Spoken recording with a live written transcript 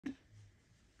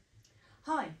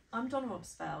Hi, I'm Donna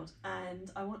Obsfeld and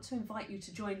I want to invite you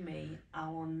to join me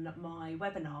on my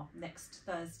webinar next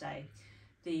Thursday,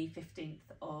 the 15th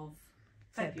of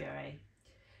February.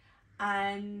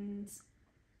 And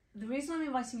the reason I'm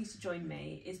inviting you to join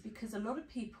me is because a lot of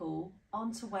people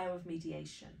aren't aware of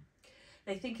mediation.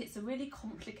 They think it's a really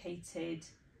complicated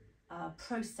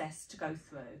process to go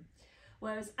through,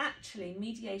 whereas actually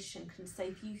mediation can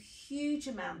save you huge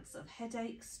amounts of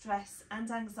headache, stress and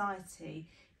anxiety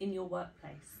in your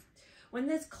workplace. When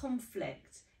there's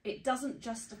conflict, it doesn't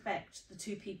just affect the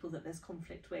two people that there's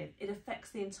conflict with, it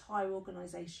affects the entire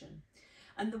organisation.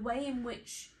 And the way in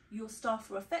which your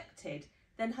staff are affected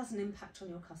then has an impact on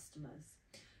your customers.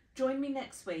 Join me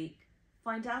next week,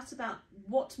 find out about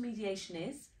what mediation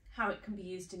is, how it can be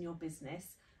used in your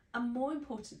business, and more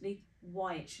importantly,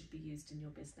 why it should be used in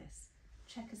your business.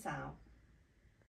 Check us out.